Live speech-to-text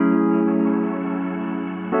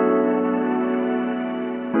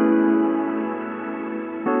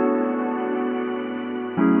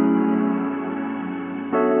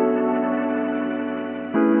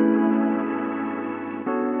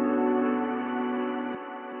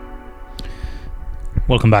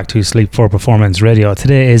Welcome back to Sleep for Performance Radio.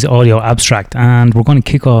 Today is Audio Abstract, and we're going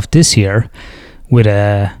to kick off this year with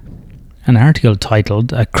an article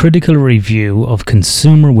titled A Critical Review of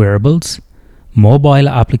Consumer Wearables, Mobile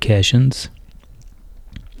Applications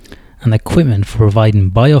and Equipment for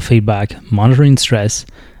Providing Biofeedback, Monitoring Stress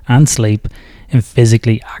and Sleep in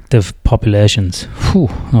Physically Active Populations.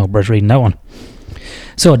 I was reading that one.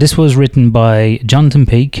 So this was written by Jonathan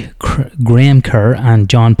Peake, Graham Kerr and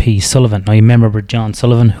John P. Sullivan. Now you remember John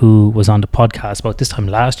Sullivan, who was on the podcast about this time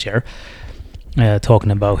last year,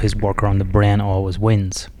 talking about his work around the brain always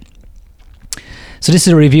wins. So this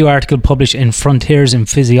is a review article published in Frontiers in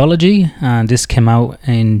Physiology, and this came out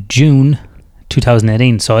in June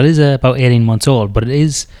 2018. So it is about 18 months old, but it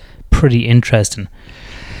is pretty interesting.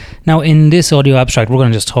 Now, in this audio abstract, we're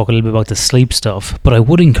going to just talk a little bit about the sleep stuff, but I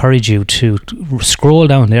would encourage you to scroll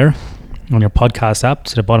down there on your podcast app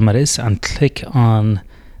to the bottom of this and click on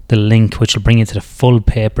the link, which will bring you to the full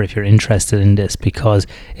paper if you're interested in this, because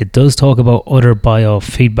it does talk about other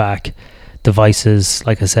biofeedback devices,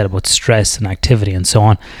 like I said, about stress and activity and so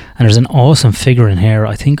on. And there's an awesome figure in here,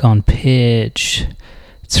 I think on page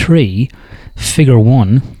 3, figure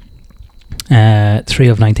 1. 3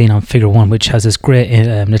 of 19 on figure 1, which has this great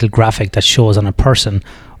little graphic that shows on a person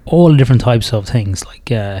all the different types of things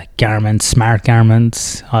like garments, smart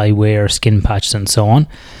garments, eyewear, skin patches and so on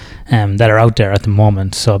that are out there at the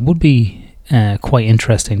moment. So it would be quite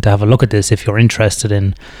interesting to have a look at this if you're interested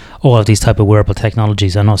in all of these type of wearable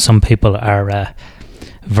technologies. I know some people are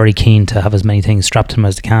very keen to have as many things strapped to them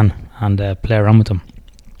as they can and play around with them.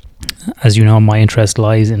 As you know, my interest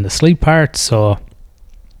lies in the sleep part, so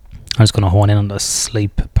I'm just going to hone in on the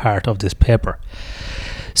sleep part of this paper.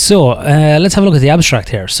 So let's have a look at the abstract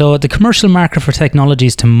here. So the commercial market for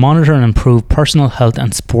technologies to monitor and improve personal health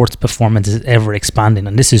and sports performance is ever expanding,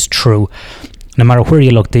 and this is true. No matter where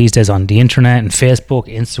you look these days on the internet and Facebook,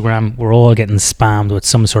 Instagram, we're all getting spammed with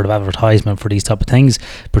some sort of advertisement for these type of things,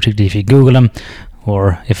 particularly if you Google them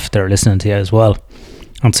or if they're listening to you as well.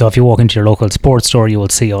 And so if you walk into your local sports store, you will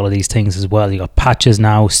see all of these things as well. You got patches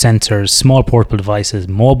now, sensors, small portable devices,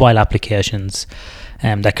 mobile applications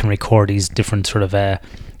that can record these different sort of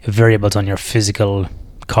variables on your physical,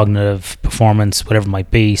 cognitive performance, whatever it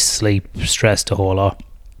might be, sleep, stress, the whole lot.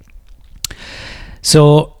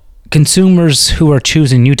 So consumers who are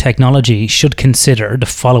choosing new technology should consider the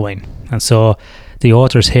following. And so the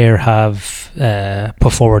authors here have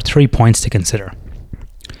put forward 3 points to consider.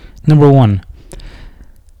 Number 1.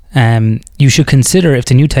 You should consider if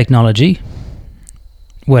the new technology,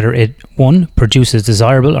 whether it 1 produces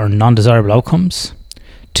desirable or non-desirable outcomes,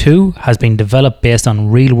 2 has been developed based on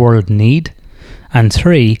real-world need, and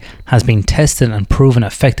 3 has been tested and proven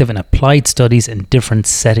effective in applied studies in different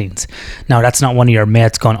settings. Now that's not one of your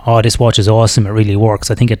mates going, "Oh, this watch is awesome, it really works.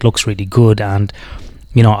 I think it looks really good, and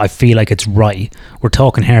I feel like it's right." We're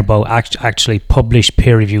talking here about actually published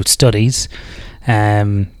peer-reviewed studies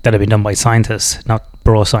that have been done by scientists, not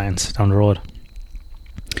bro science down the road.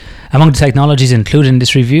 Among the technologies included in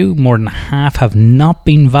this review, more than half have not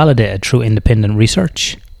been validated through independent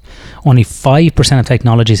research. Only 5% of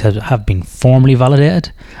technologies have been formally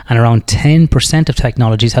validated, and around 10% of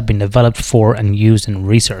technologies have been developed for and used in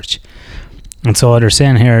research. And so they're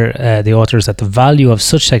saying here, the authors, that the value of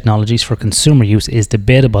such technologies for consumer use is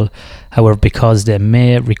debatable, however, because they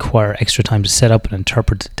may require extra time to set up and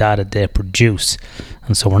interpret the data they produce.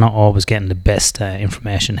 And so we're not always getting the best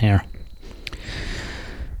information here.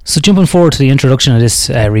 So jumping forward to the introduction of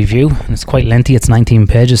this review, and it's quite lengthy, it's 19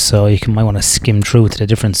 pages, so you might want to skim through to the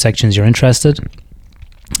different sections you're interested.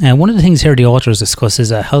 And one of the things here the authors discuss is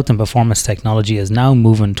that health and performance technology is now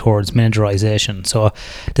moving towards miniaturization. So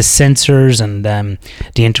the sensors and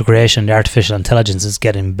the integration, the artificial intelligence is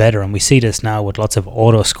getting better, and we see this now with lots of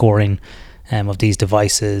auto scoring of these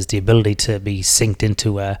devices, the ability to be synced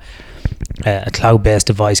into a cloud-based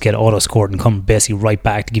device, get auto scored and come basically right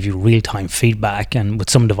back to give you real-time feedback, and with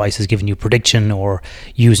some devices giving you prediction or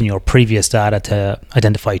using your previous data to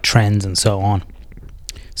identify trends and so on.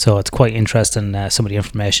 So it's quite interesting, some of the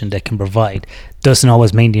information they can provide. Doesn't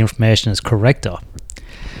always mean the information is correct though.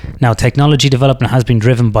 Now, technology development has been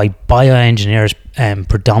driven by bioengineers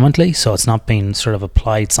predominantly, so it's not been sort of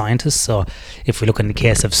applied scientists. So if we look in the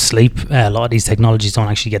case of sleep, a lot of these technologies don't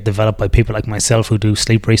actually get developed by people like myself who do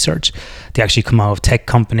sleep research. They actually come out of tech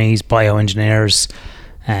companies, bioengineers,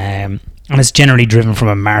 and it's generally driven from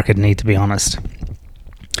a market need, to be honest.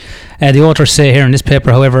 The authors say here in this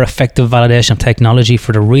paper, however, effective validation of technology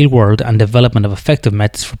for the real world and development of effective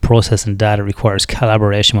methods for processing data requires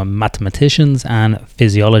collaboration with mathematicians and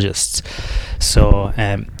physiologists. So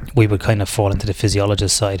we would kind of fall into the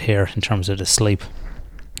physiologist side here in terms of the sleep.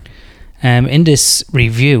 In this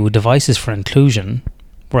review, devices for inclusion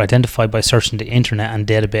were identified by searching the internet and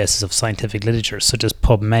databases of scientific literature such as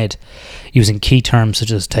PubMed, using key terms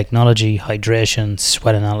such as technology, hydration,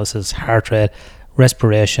 sweat analysis, heart rate,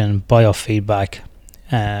 respiration, biofeedback,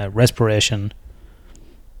 respiration.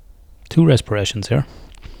 2 respirations here.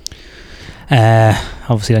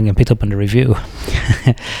 Obviously, I'm getting picked up in the review.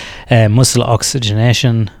 Muscle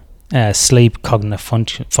oxygenation, sleep, cognitive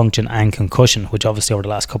function, and concussion, which obviously over the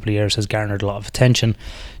last couple of years has garnered a lot of attention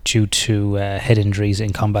due to head injuries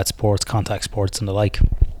in combat sports, contact sports, and the like.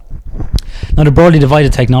 Now, the broadly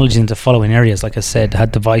divided technologies into the following areas, like I said,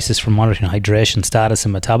 had devices for monitoring hydration status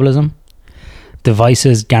and metabolism,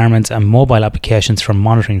 devices, garments, and mobile applications for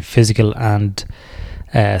monitoring physical and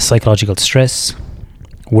psychological stress,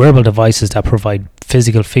 wearable devices that provide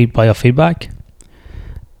physical biofeedback,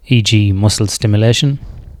 e.g. muscle stimulation,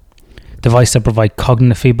 devices that provide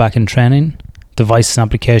cognitive feedback in training, devices and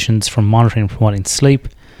applications for monitoring and promoting sleep,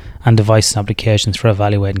 and devices and applications for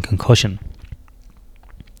evaluating concussion.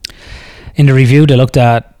 In the review, they looked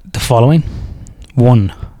at the following. 1.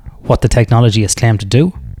 What the technology is claimed to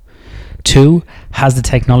do. 2. Has the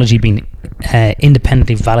technology been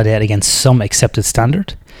independently validated against some accepted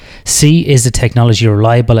standard? C. Is the technology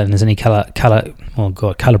reliable and is any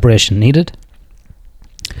calibration needed?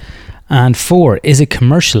 And 4. Is it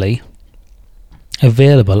commercially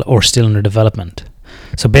available or still under development?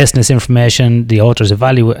 So based on this information, the authors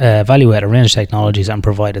evaluate a range of technologies and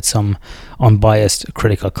provided some unbiased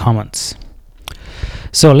critical comments.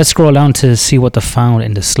 So let's scroll down to see what they found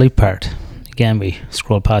in the sleep part. Again, we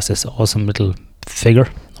scroll past this awesome little figure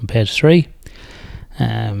on page 3.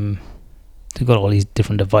 They've got all these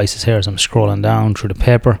different devices here, so I'm scrolling down through the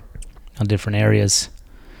paper on different areas.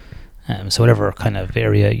 So whatever kind of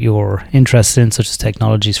area you're interested in, such as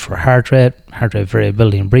technologies for heart rate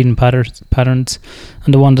variability and breathing patterns.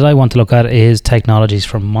 And the one that I want to look at is technologies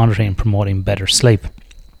for monitoring and promoting better sleep.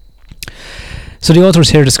 So the authors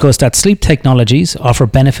here discuss that sleep technologies offer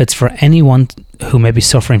benefits for anyone who may be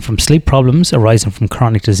suffering from sleep problems arising from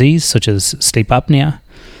chronic disease, such as sleep apnea,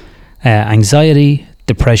 anxiety,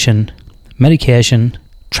 depression, medication,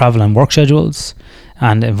 travel and work schedules,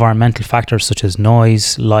 and environmental factors such as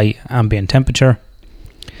noise, light, ambient temperature.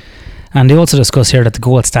 And they also discuss here that the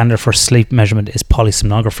gold standard for sleep measurement is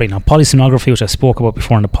polysomnography. Now, polysomnography, which I spoke about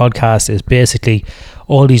before in the podcast, is basically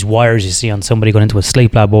all these wires you see on somebody going into a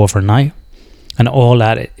sleep lab overnight. And all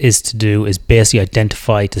that is to do is basically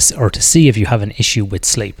identify to see if you have an issue with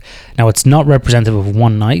sleep. Now, it's not representative of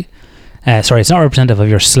one night. It's not representative of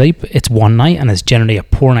your sleep. It's one night, and it's generally a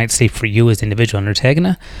poor night's sleep for you as the individual undertaking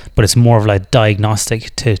it. But it's more of like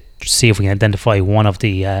diagnostic to see if we can identify one of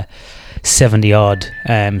the 70 odd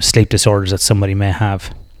sleep disorders that somebody may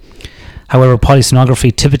have. However,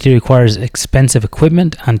 polysomnography typically requires expensive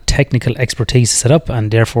equipment and technical expertise to set up, and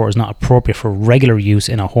therefore is not appropriate for regular use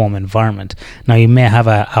in a home environment. Now, you may have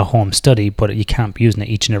a home study, but you can't be using it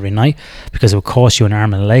each and every night because it will cost you an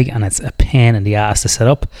arm and a leg, and it's a pain in the ass to set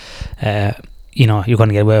up. You're going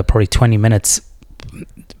to get away with probably 20 minutes,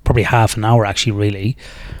 probably half an hour actually, really,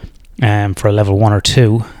 for a level 1 or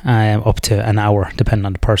 2, up to an hour, depending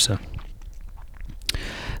on the person.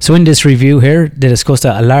 So in this review here, they discussed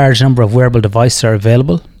that a large number of wearable devices are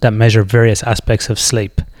available that measure various aspects of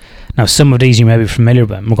sleep. Now, some of these you may be familiar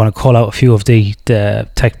with. We're going to call out a few of the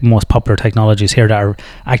most popular technologies here that are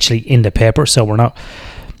actually in the paper, so we're not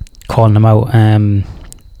calling them out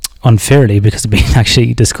unfairly because they're being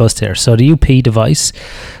actually discussed here. So the UP device,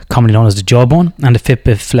 commonly known as the Jawbone, and the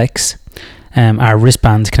Fitbit Flex are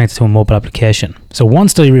wristbands connected to a mobile application. So one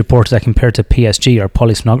study reported that compared to PSG or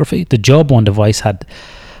polysomnography, the Jawbone device had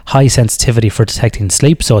high sensitivity for detecting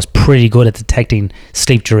sleep, so it's pretty good at detecting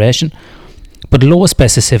sleep duration, but low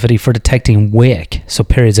specificity for detecting wake, so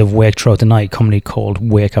periods of wake throughout the night, commonly called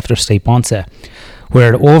wake after sleep onset,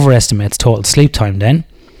 where it overestimates total sleep time then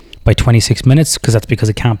by 26 minutes, because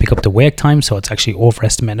it can't pick up the wake time, so it's actually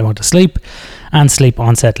overestimating the amount of sleep, and sleep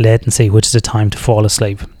onset latency, which is the time to fall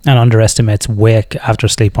asleep, and underestimates wake after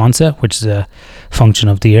sleep onset, which is a function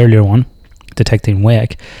of the earlier one, detecting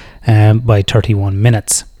wake, by 31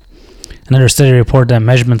 minutes. Another study reported that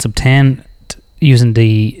measurements obtained using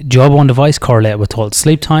the Jawbone device correlate with total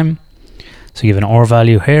sleep time. So you have an R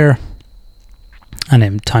value here and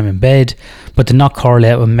then time in bed, but did not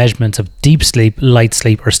correlate with measurements of deep sleep, light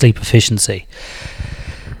sleep, or sleep efficiency.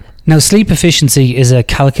 Now, sleep efficiency is a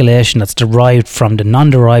calculation that's derived from the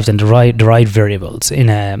non-derived and derived variables in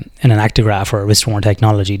an actigraph or a wrist-worn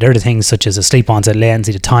technology. They're the things such as the sleep onset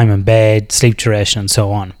latency, the time in bed, sleep duration, and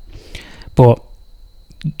so on. But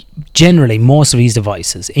generally, most of these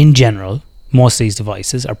devices are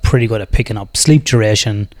pretty good at picking up sleep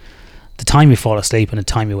duration the time you fall asleep and the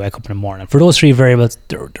time you wake up in the morning. For those three variables,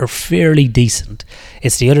 they're fairly decent.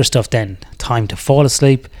 It's the other stuff then, time to fall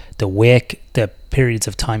asleep, the periods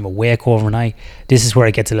of time awake overnight. This is where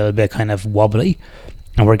it gets a little bit kind of wobbly.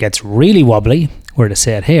 And where it gets really wobbly, where to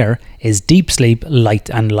say it here, is deep sleep,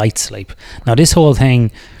 light sleep. Now this whole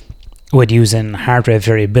thing with using heart rate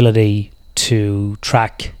variability to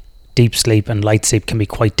track deep sleep and light sleep can be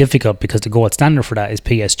quite difficult, because the gold standard for that is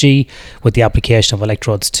PSG, with the application of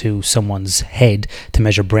electrodes to someone's head to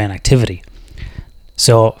measure brain activity.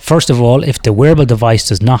 So first of all, if the wearable device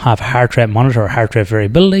does not have heart rate monitor or heart rate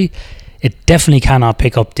variability, it definitely cannot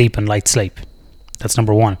pick up deep and light sleep. That's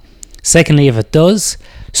number one. Secondly, if it does,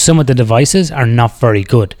 some of the devices are not very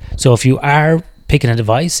good. So if you are picking a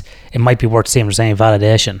device, it might be worth seeing for saying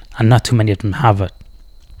validation, and not too many of them have it.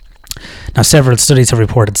 Now, several studies have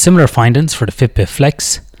reported similar findings for the Fitbit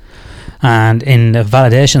Flex, and in a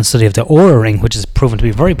validation study of the Oura Ring, which has proven to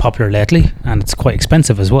be very popular lately, and it's quite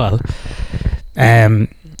expensive as well. In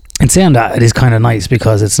saying that, it is kind of nice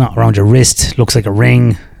because it's not around your wrist, looks like a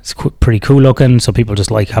ring. It's pretty cool looking, so people just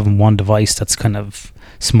like having one device that's kind of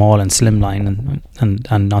small and slimline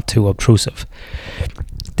and not too obtrusive.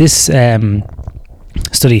 This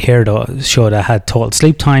study here though showed I had total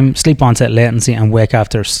sleep time, sleep onset latency, and wake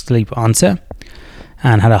after sleep onset,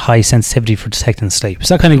 and had a high sensitivity for detecting sleep.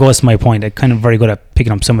 So that kind of goes to my point. It's kind of very good at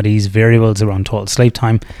picking up some of these variables around total sleep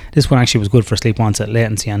time. This one actually was good for sleep onset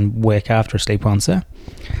latency and wake after sleep onset.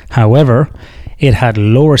 However, it had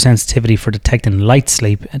lower sensitivity for detecting light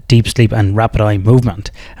sleep, deep sleep, and rapid eye movement.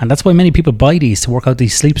 And that's why many people buy these to work out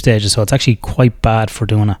these sleep stages, so it's actually quite bad for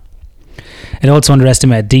doing it. It also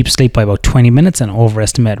underestimated deep sleep by about 20 minutes and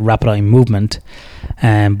overestimated rapid eye movement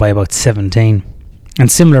by about 17.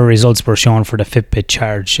 And similar results were shown for the Fitbit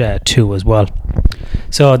Charge 2 as well.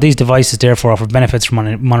 So these devices therefore offer benefits from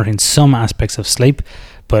monitoring some aspects of sleep,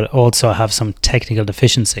 but also have some technical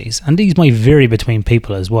deficiencies, and these might vary between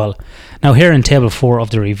people as well. Now here in table 4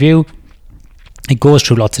 of the review, it goes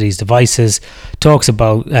through lots of these devices, talks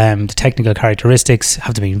about the technical characteristics,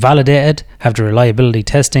 have to be validated, have the reliability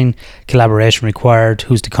testing, collaboration required,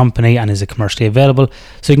 who's the company, and is it commercially available.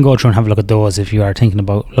 So you can go through and have a look at those if you are thinking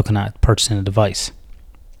about looking at purchasing a device.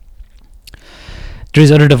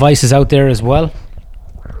 There's other devices out there as well.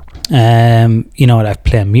 That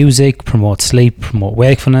play music, promote sleep, promote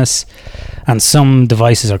wakefulness, and some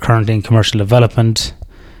devices are currently in commercial development,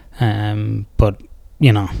 but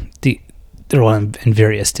they're all in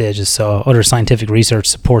various stages. So other scientific research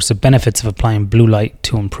supports the benefits of applying blue light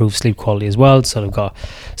to improve sleep quality as well. So they've got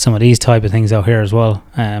some of these type of things out here as well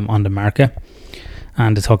on the market,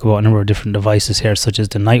 and they talk about a number of different devices here, such as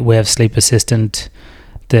the Nightwave Sleep Assistant,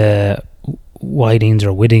 the Widings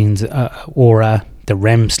Oura, the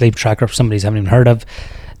REM sleep tracker, some of these I haven't even heard of,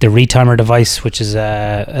 the Retimer device, which is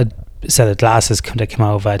a set of glasses that came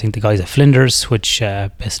out of I think the guys at Flinders, which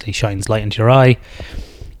basically shines light into your eye,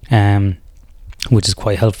 which is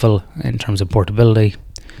quite helpful in terms of portability.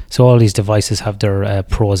 So all these devices have their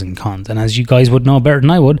pros and cons, and as you guys would know better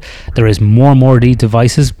than I would, there is more and more of these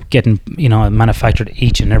devices getting manufactured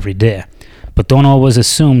each and every day. But don't always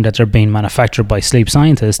assume that they're being manufactured by sleep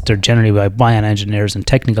scientists. They're generally by bioengineers and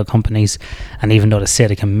technical companies, and even though they say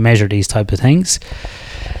they can measure these type of things,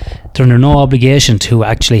 they're under no obligation to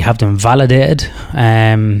actually have them validated,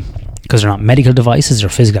 because they're not medical devices, they're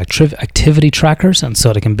physical activity trackers, and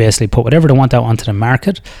so they can basically put whatever they want out onto the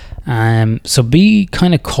market. So be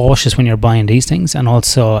kind of cautious when you're buying these things, and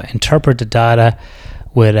also interpret the data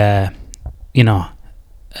with a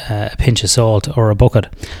pinch of salt or a bucket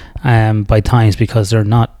by times, because they're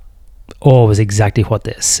not always exactly what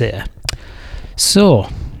they say. So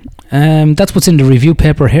that's what's in the review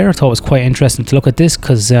paper here. I thought it was quite interesting to look at this,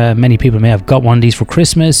 because many people may have got one of these for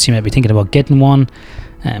Christmas. You may be thinking about getting one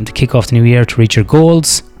to kick off the new year to reach your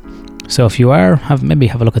goals. So if you are, have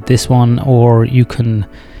a look at this one, or you can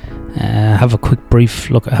have a quick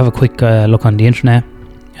look on the internet.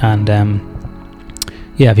 And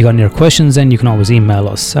if you got any questions, then you can always email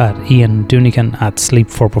us at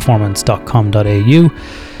iandunican@sleepforperformance.com.au.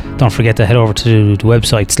 Don't forget to head over to the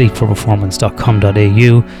website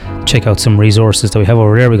sleepforperformance.com.au. Check out some resources that we have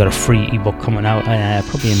over there. We got a free ebook coming out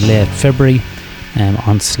probably in late February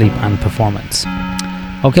on sleep and performance.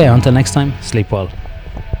 Okay, until next time, sleep well.